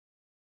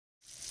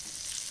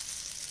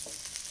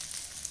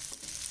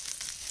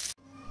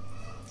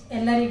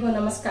ಎಲ್ಲರಿಗೂ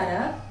ನಮಸ್ಕಾರ.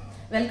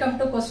 Welcome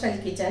to coastal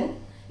kitchen.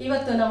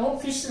 ಇವತ್ತು ನಾವು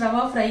ಫಿಶ್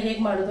ರವಾ ಫ್ರೈ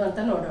ಹೇಗೆ ಮಾಡೋದು ಅಂತ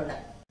ನೋಡೋಣ.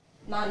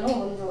 ನಾನು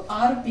ಒಂದು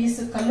 6 ಪೀಸ್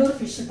ಕಲ್ಲೂರ್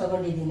ಫಿಶ್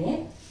ತಗೊಂಡಿದ್ದೀನಿ.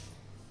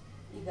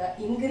 ಈಗ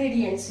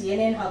ಇಂಗ್ರೀಡಿಯೆಂಟ್ಸ್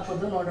ಏನೇನು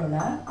ಹಾಕೋದು ನೋಡೋಣ.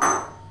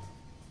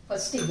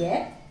 ಫಸ್ಟಿಗೆ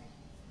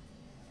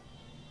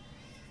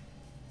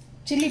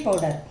ಚಿಲ್ಲಿ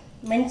ಪೌಡರ್,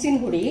 ಮೆಣಸಿನ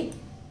ಹುಡಿ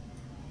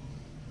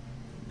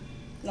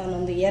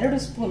ನಾನೊಂದು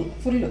 2 ಸ್ಪೂನ್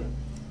ಫುಲ್ಲು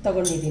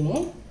ತಗೊಂಡಿದ್ದೀನಿ.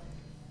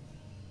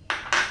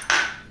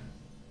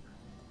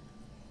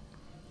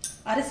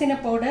 ಅರಸಿನ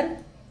ಪೌಡರ್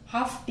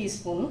 1/2 ಟೀ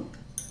ಸ್ಪೂನ್.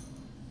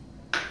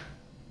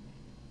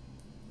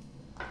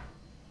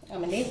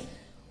 ಆಮೇಲೆ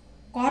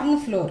ಕಾರ್ನ್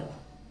ಫ್ಲೋರ್,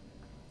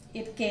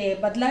 ಇದಕ್ಕೆ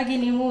ಬದಲಾಗಿ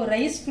ನೀವು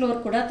ರೈಸ್ ಫ್ಲೋರ್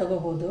ಕೂಡ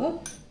ತಗೋಬಹುದು.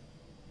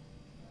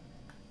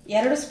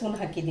 2 ಸ್ಪೂನ್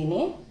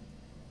ಹಾಕಿದ್ದೀನಿ.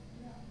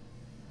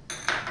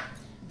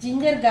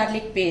 Ginger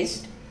garlic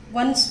paste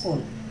 1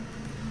 spoon.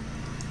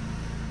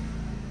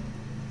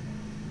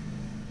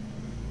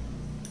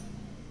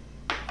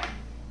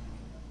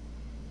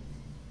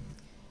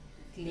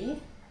 ಇಲ್ಲಿ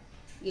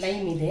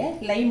ಲೈಮ್ ಇದೆ,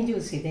 ಲೈಮ್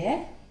ಜ್ಯೂಸ್ ಇದೆ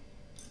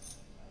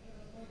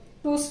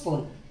 2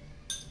 ಸ್ಪೂನ್.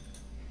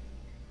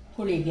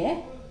 ಹುಳಿಗೆ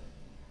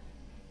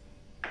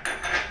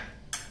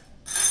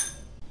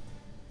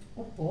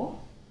ಉಪ್ಪು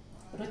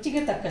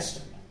ರುಚಿಗೆ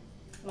ತಕ್ಕಷ್ಟು.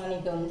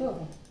 ನಾನೀಗ ಒಂದು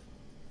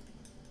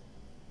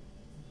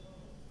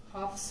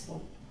 1/2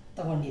 ಸ್ಪೂನ್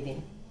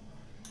ತಗೊಂಡಿದ್ದೀನಿ.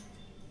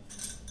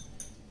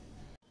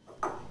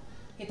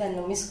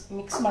 ಇದನ್ನು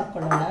ಮಿಕ್ಸ್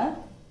ಮಾಡ್ಕೊಳ್ಳೋಣ.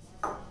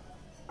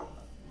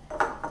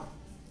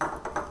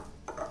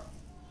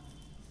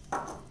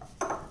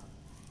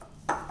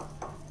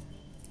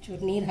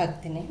 ಚೂರು ನೀರು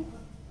ಹಾಕ್ತೀನಿ.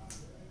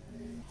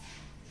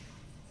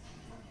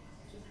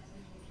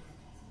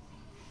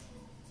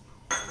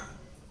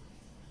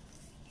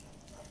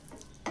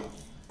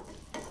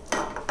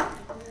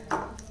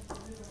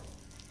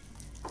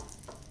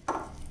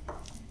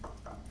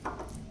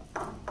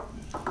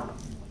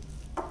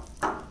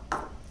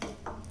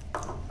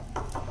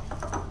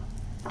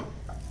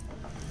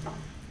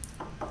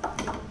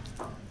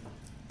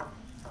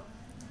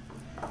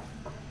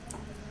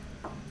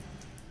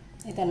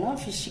 ಇದನ್ನು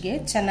ಫಿಶ್ಗೆ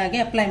ಚೆನ್ನಾಗಿ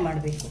ಅಪ್ಲೈ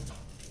ಮಾಡಬೇಕು.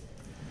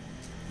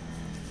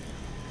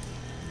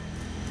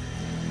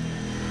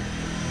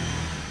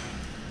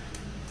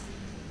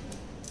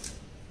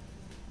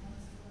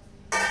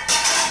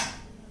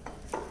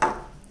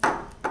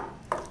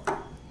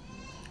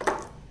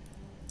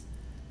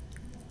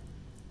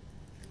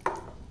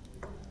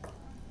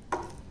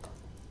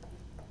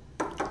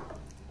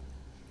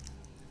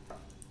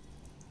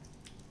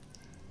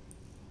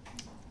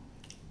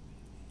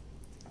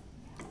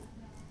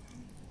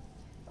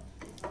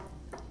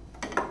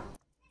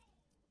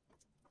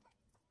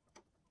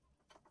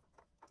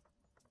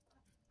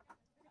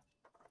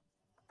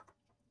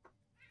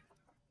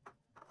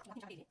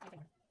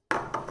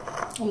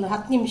 ಒಂದು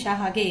 10 ನಿಮಿಷ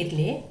ಹಾಗೆ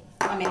ಇರಲಿ,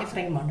 ಆಮೇಲೆ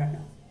ಫ್ರೈ ಮಾಡೋಣ.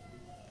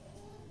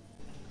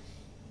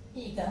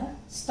 ಈಗ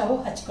ಸ್ಟವ್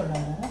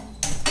ಹಚ್ಕೊಳ್ಳೋಣ.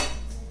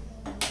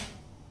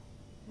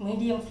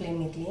 ಮೀಡಿಯಂ ಫ್ಲೇಮ್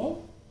ಇರಲಿ.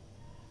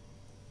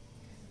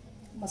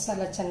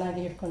 ಮಸಾಲ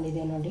ಚೆನ್ನಾಗಿ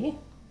ಇಟ್ಕೊಂಡಿದೆ ನೋಡಿ.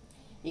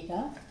 ಈಗ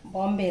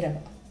ಬಾಂಬೆ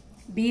ರವೆ,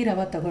 ಬಿ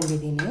ರವೆ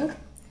ತಗೊಂಡಿದ್ದೀನಿ.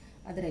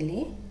 ಅದರಲ್ಲಿ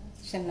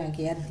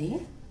ಚೆನ್ನಾಗಿ ಅರ್ದಿ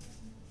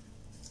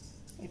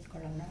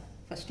ಇಟ್ಕೊಳ್ಳೋಣ.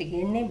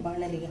 ಫಸ್ಟಿಗೆ ಎಣ್ಣೆ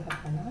ಬಾಣಲಿಗೆ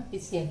ಹಾಕೋಣ.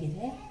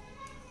 ಬಿಸಿಯಾಗಿದೆ.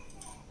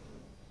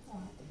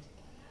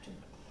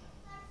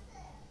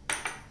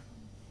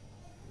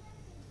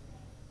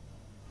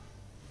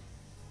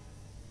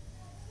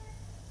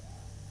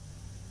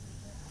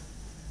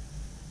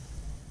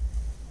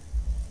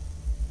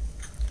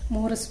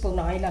 ಮೂರು ಸ್ಪೂನ್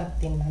ಆಯಿಲ್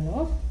ಹಾಕ್ತೀನಿ ನಾನು.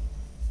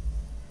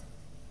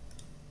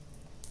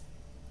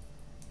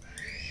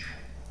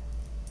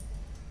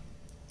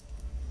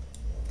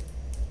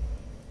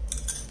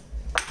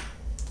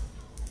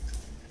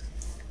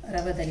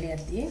 ರವದಲ್ಲಿ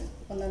ಅದ್ದಿ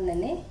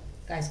ಒಂದೊಂದನ್ನೇ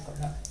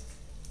ಕಾಯಿಸ್ಕೊಳ್ಳೋಣ.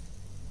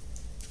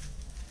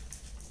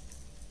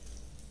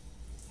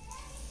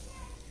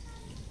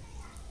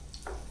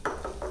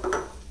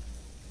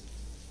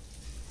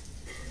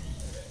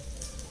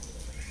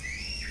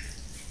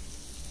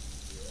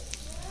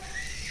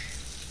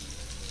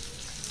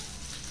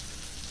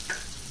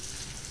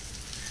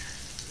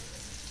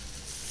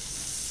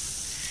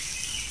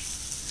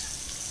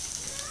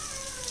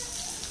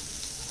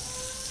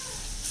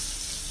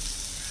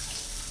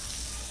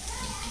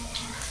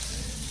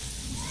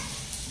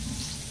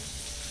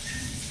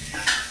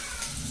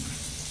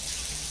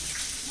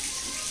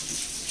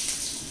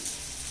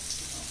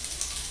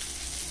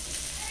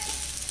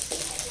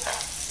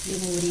 ಈ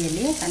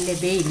ಉರಿಯಲ್ಲಿ ಅಲ್ಲೇ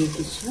ಬೇಯಲಿ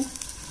ಫಿಶು.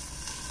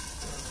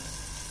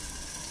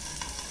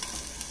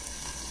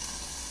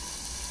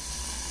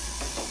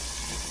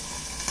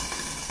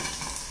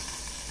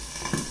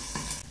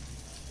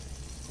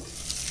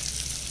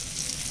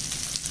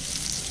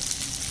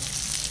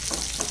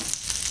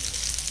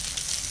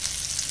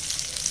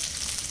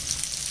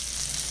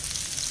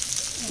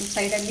 ಒಂದು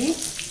ಸೈಡಲ್ಲಿ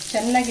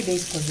ಚೆನ್ನಾಗಿ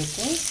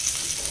ಬೇಯಿಸ್ಕೊಳ್ಬೇಕು.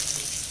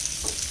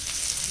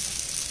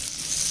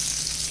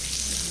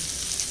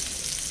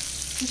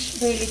 ಫಿಶ್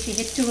ಬೇಯಲಿಕ್ಕೆ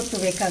ಹೆಚ್ಚು ಹೊತ್ತು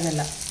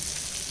ಬೇಕಾಗಲ್ಲ.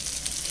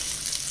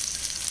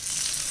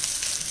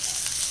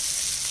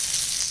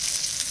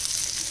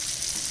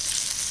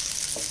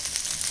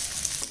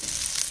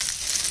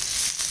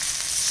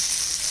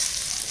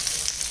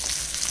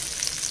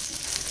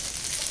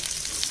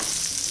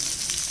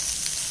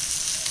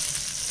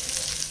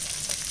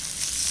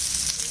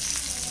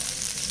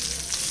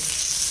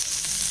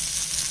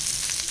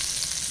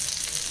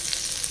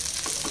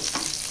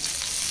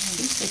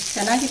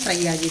 ಚೆನ್ನಾಗಿ ಫ್ರೈ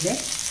ಆಗಿದೆ.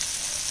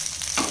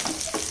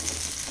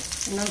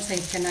 ಇನ್ನೊಂದು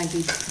ಸೈಡ್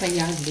ಚೆನ್ನಾಗಿ ಫ್ರೈ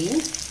ಆಗಲಿ,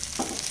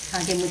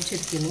 ಹಾಗೆ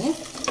ಮುಚ್ಚಿರ್ತೀನಿ.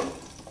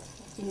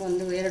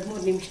 ಇನ್ನೊಂದು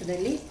 2-3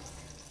 ನಿಮಿಷದಲ್ಲಿ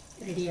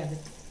ರೆಡಿ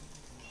ಆಗುತ್ತೆ.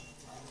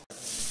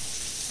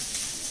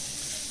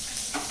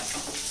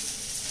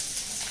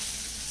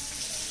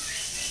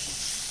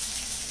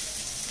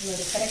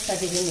 ನೋಡಿ,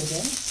 ಕರೆಕ್ಟಾಗಿ ಏನಿದೆ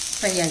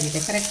ಫ್ರೈ ಆಗಿದೆ,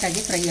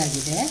 ಕರೆಕ್ಟಾಗಿ ಫ್ರೈ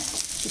ಆಗಿದೆ.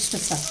 ಇಷ್ಟು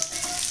ಸಾಕು.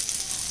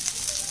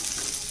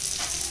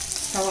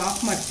 ಸ್ಟವ್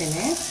ಆಫ್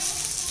ಮಾಡ್ತೇನೆ.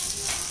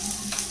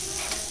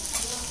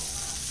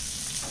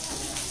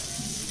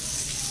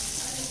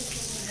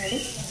 ನೋಡಿ,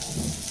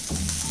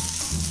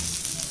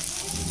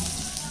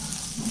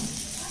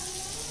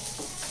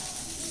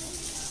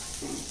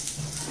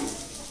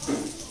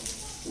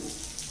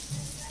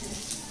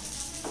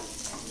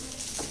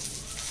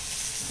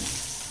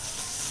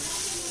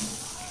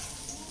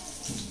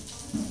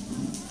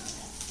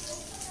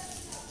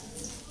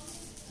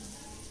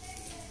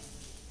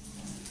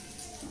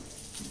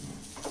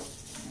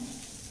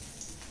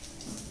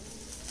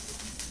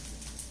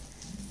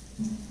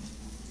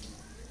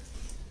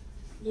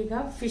 ಈಗ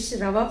ಫಿಶ್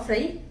ರವಾ ಫ್ರೈ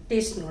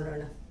ಟೇಸ್ಟ್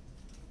ನೋಡೋಣ.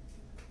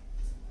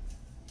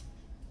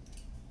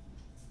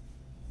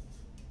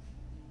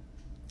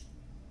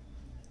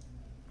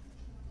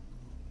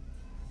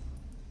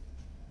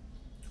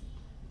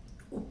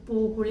 ಉಪ್ಪು,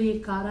 ಹುಳಿ,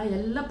 ಖಾರ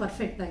ಎಲ್ಲ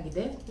ಪರ್ಫೆಕ್ಟ್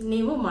ಆಗಿದೆ.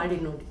 ನೀವು ಮಾಡಿ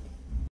ನೋಡಿ.